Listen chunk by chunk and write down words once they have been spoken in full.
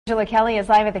Angela Kelly is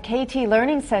live at the Kaytee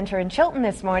Learning Center in Chilton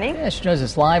this morning. Yeah, she joins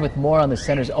us live with more on the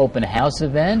center's open house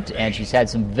event, and she's had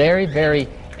some very, very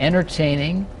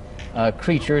entertaining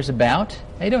creatures about.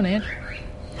 How you doing, Ange?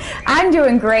 I'm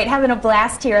doing great, having a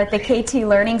blast here at the Kaytee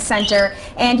Learning Center,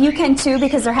 and you can too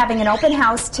because they're having an open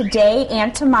house today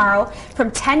and tomorrow from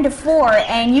 10 to 4,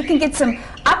 and you can get some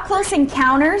up-close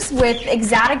encounters with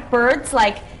exotic birds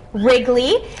like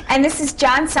Wrigley. And this is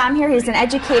John Som here. He's an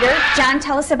educator. John,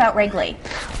 tell us about Wrigley.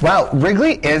 Well,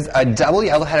 Wrigley is a double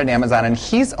yellow-headed Amazon, and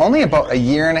he's only about a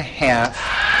year and a half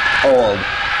old.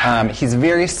 He's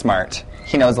very smart.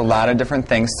 He knows a lot of different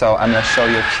things, so I'm going to show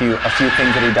you a few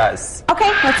things that he does. Okay,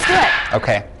 let's do it.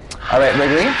 Okay. All right,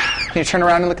 Wrigley, can you turn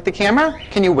around and look at the camera?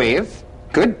 Can you wave?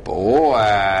 Good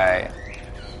boy.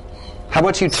 How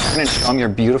about you turn and show him your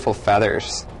beautiful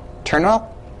feathers? Turn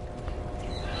well.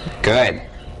 Good.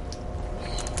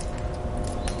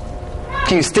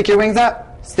 Can you stick your wings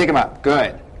up? Stick them up.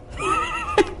 Good.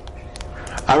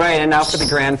 All right, and now for the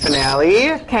grand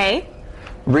finale. Okay.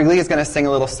 Wrigley is going to sing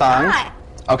a little song. Hi.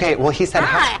 Okay, well, he said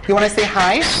hi. You want to say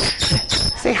hi?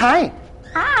 Say hi.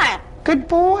 Hi. Good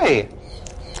boy.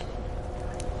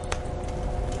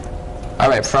 All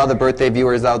right, for all the birthday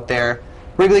viewers out there,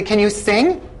 Wrigley, can you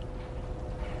sing?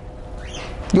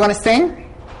 You want to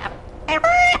sing?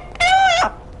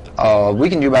 Oh, we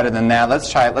can do better than that.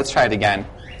 Let's try it. Let's try it again.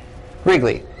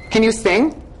 Wrigley, can you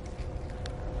sing?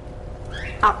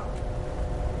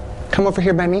 Come over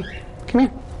here by me. Come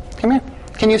here. Come here.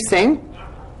 Can you sing?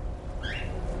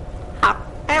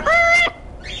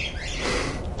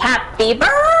 Happy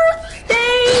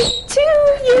birthday to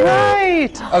you.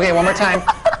 Right. Okay, one more time.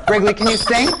 Wrigley, can you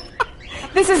sing?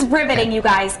 This is riveting, you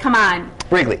guys. Come on.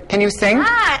 Wrigley, can you sing?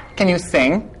 Hi. Can you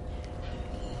sing?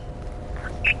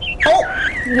 Oh,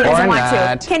 he doesn't want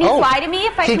not. to. Can he fly to me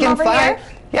if I He come can over fly. here?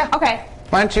 Yeah. Okay.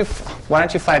 Why don't you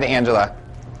fly to Angela?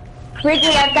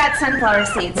 Wrigley, I've got sunflower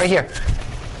seeds. Right here.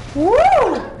 Woo!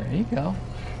 There you go.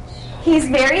 He's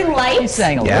very light. He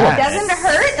sang a Yes. little. Doesn't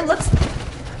hurt. It looks...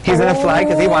 He's gonna fly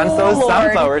because he wants those Lord.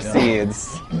 sunflower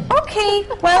seeds. Okay,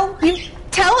 well, you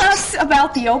tell us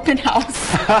about the open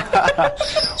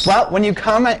house. Well, when you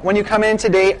come in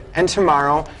today and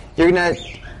tomorrow, you're gonna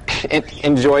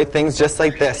enjoy things just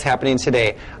like this happening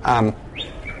today.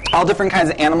 All different kinds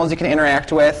of animals you can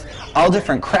interact with, all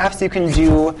different crafts you can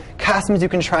do, costumes you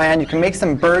can try on. You can make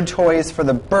some bird toys for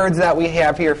the birds that we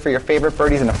have here for your favorite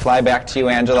birdies and to fly back to you,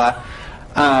 Angela.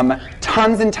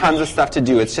 Tons and tons of stuff to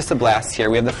do. It's just a blast here.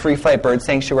 We have the Free Flight Bird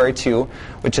Sanctuary too,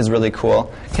 which is really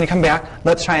cool. Can you come back?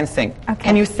 Let's try and sing. Okay.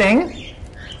 Can you sing?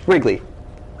 Wrigley.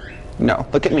 No,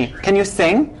 look at me. Can you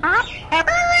sing?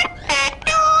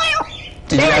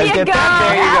 Did you guys get that?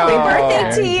 There you go. Happy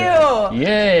birthday to you.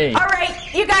 Yay. All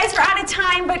right, you guys are out of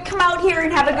time, but come out here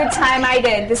and have a good time. I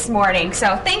did this morning.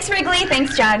 So thanks, Wrigley.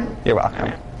 Thanks, John. You're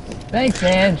welcome. Thanks,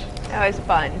 Ange. That was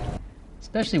fun.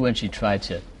 Especially when she tried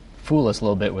to fool us a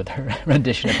little bit with her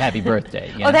rendition of Happy Birthday.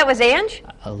 You know? Oh, that was Ange?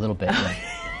 A little bit,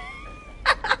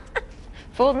 yeah.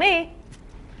 Fooled me.